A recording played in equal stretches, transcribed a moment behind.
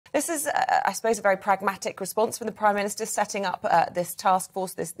This is, I suppose, a very pragmatic response from the Prime Minister, setting up this task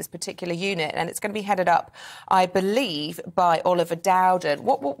force, this particular unit, and it's going to be headed up, I believe, by Oliver Dowden.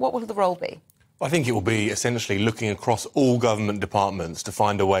 What will the role be? I think it will be essentially looking across all government departments to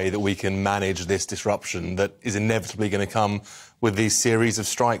find a way that we can manage this disruption that is inevitably going to come with these series of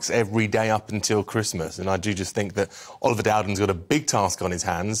strikes every day up until Christmas. And I do just think that Oliver Dowden's got a big task on his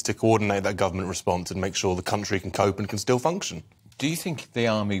hands to coordinate that government response and make sure the country can cope and can still function. Do you think the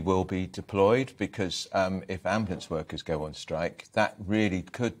army will be deployed? Because if ambulance workers go on strike, that really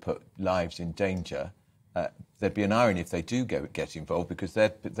could put lives in danger. There'd be an irony if they do get involved, because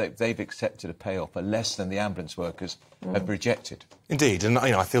they've accepted a pay offer less than the ambulance workers have rejected. Indeed, and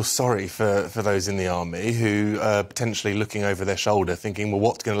I feel sorry for those in the army who are potentially looking over their shoulder thinking, well,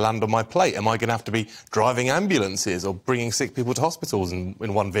 what's going to land on my plate? Am I going to have to be driving ambulances or bringing sick people to hospitals in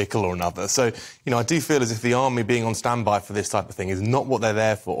one vehicle or another? So, I do feel as if the army being on standby for this type of thing is not what they're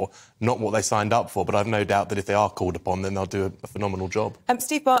there for, not what they signed up for, but I've no doubt that if they are called upon, then they'll do a phenomenal job.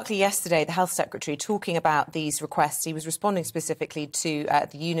 Steve Barclay yesterday, the Health Secretary, talking about these requests. He was responding specifically to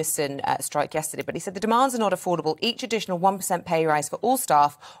the Unison strike yesterday, but he said the demands are not affordable. Each additional 1% pay rise for all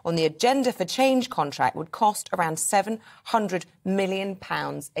staff on the Agenda for Change contract would cost around £700 million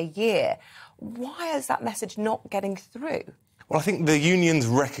a year. Why is that message not getting through? Well, I think the unions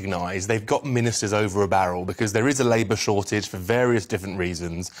recognise they've got ministers over a barrel because there is a labour shortage for various different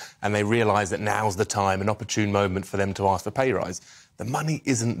reasons, and they realise that now's the time, an opportune moment for them to ask for pay rise. The money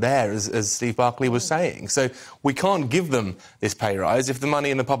isn't there, as Steve Barclay was saying. So we can't give them this pay rise if the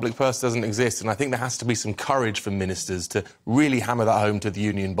money in the public purse doesn't exist. And I think there has to be some courage for ministers to really hammer that home to the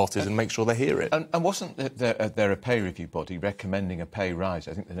union bosses and make sure they hear it. And wasn't there a pay review body recommending a pay rise?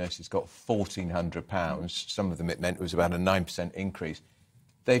 I think the nurses got £1,400. Some of them it meant it was about a 9% increase.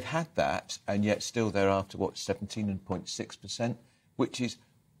 They've had that, and yet still they're after, 17.6%, which is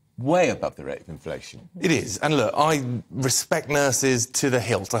way above the rate of inflation. It is. And look, I respect nurses to the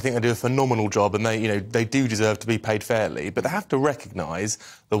hilt. I think they do a phenomenal job, and they do deserve to be paid fairly. But they have to recognise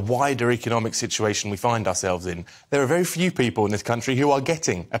the wider economic situation we find ourselves in. There are very few people in this country who are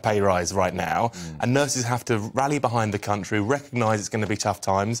getting a pay rise right now, and nurses have to rally behind the country, recognise it's going to be tough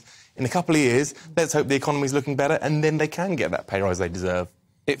times. In a couple of years, let's hope the economy's looking better, and then they can get that pay rise they deserve.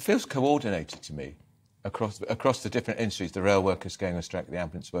 It feels coordinated to me. Across the different industries, the rail workers going on strike, the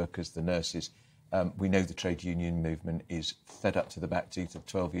ambulance workers, the nurses. We know the trade union movement is fed up to the back teeth of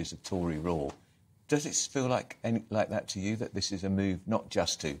 12 years of Tory rule. Does it feel like that to you, that this is a move not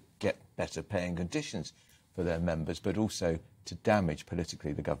just to get better paying conditions for their members, but also to damage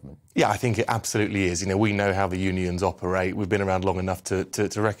politically the government? Yeah, I think it absolutely is. We know how the unions operate. We've been around long enough to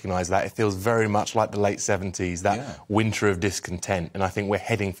recognise that. It feels very much like the late 70s, that winter of discontent, and I think we're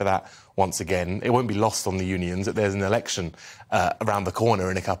heading for that once again. It won't be lost on the unions that there's an election around the corner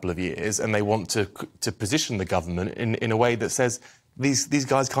in a couple of years, and they want to position the government in a way that says these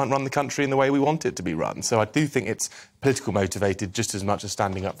guys can't run the country in the way we want it to be run. So I do think it's political motivated just as much as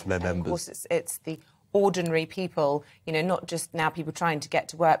standing up for their members. Of course, it's the ordinary people, not just now people trying to get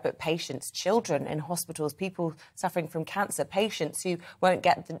to work, but patients, children in hospitals, people suffering from cancer, patients who won't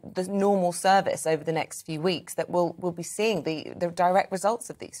get the normal service over the next few weeks, that will be seeing the direct results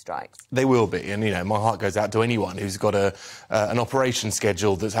of these strikes. They will be, and my heart goes out to anyone who's got an operation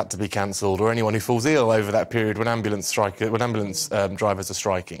scheduled that's had to be cancelled, or anyone who falls ill over that period when ambulance drivers are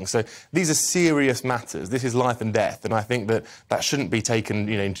striking. So these are serious matters. This is life and death, and I think that shouldn't be taken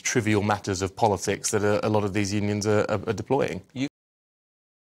into trivial matters of politics that a lot of these unions are deploying.